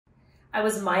I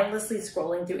was mindlessly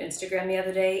scrolling through Instagram the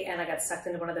other day and I got sucked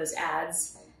into one of those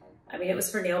ads. I mean, it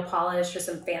was for nail polish or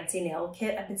some fancy nail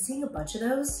kit. I've been seeing a bunch of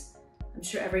those. I'm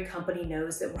sure every company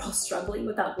knows that we're all struggling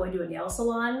without going to a nail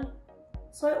salon,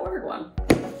 so I ordered one.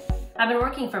 I've been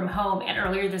working from home, and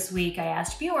earlier this week I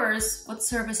asked viewers, what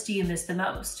service do you miss the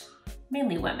most?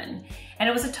 Mainly women. And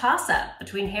it was a toss-up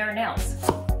between hair and nails.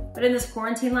 But in this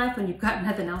quarantine life, when you've got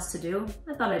nothing else to do,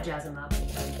 I thought I'd jazz them up.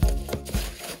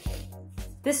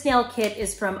 This nail kit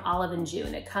is from Olive &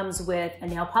 June. It comes with a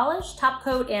nail polish, top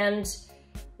coat, and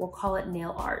we'll call it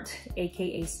nail art,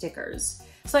 AKA stickers.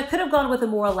 So I could have gone with a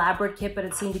more elaborate kit, but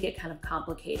it seemed to get kind of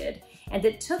complicated. And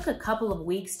it took a couple of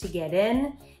weeks to get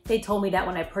in. They told me that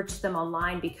when I purchased them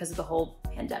online because of the whole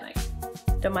pandemic.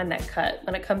 Don't mind that cut.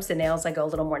 When it comes to nails, I go a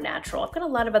little more natural. I've got a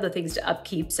lot of other things to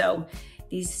upkeep, so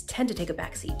these tend to take a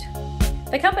backseat.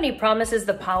 The company promises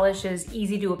the polish is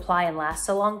easy to apply and lasts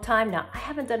a long time. Now, I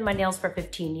haven't done my nails for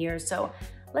 15 years, so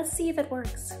let's see if it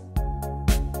works.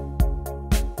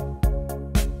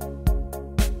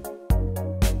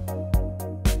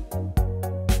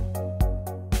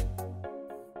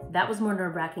 That was more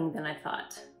nerve-wracking than I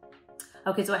thought.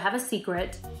 Okay, so I have a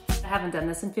secret. I haven't done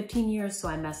this in 15 years, so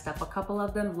I messed up a couple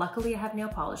of them. Luckily, I have nail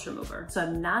polish remover, so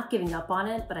I'm not giving up on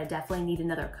it, but I definitely need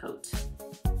another coat.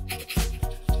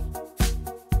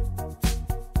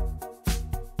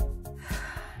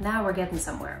 Now we're getting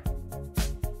somewhere.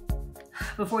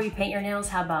 Before you paint your nails,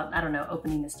 how about, I don't know,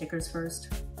 opening the stickers first?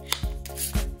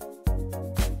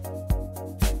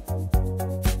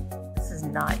 This is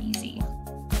not easy.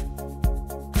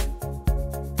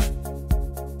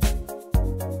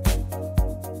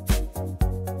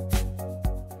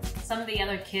 Some of the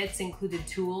other kits included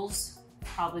tools.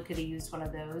 Probably could have used one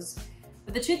of those.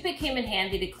 But the toothpick came in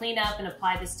handy to clean up and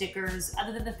apply the stickers.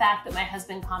 Other than the fact that my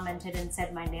husband commented and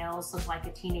said my nails look like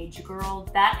a teenage girl,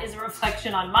 that is a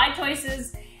reflection on my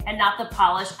choices and not the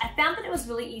polish. I found that it was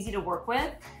really easy to work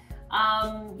with.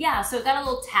 Yeah, so it got a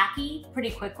little tacky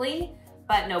pretty quickly,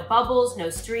 but no bubbles, no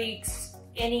streaks.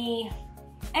 Any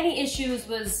issues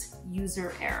was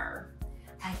user error.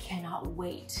 I cannot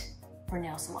wait for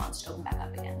nail salons to open back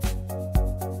up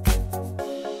again.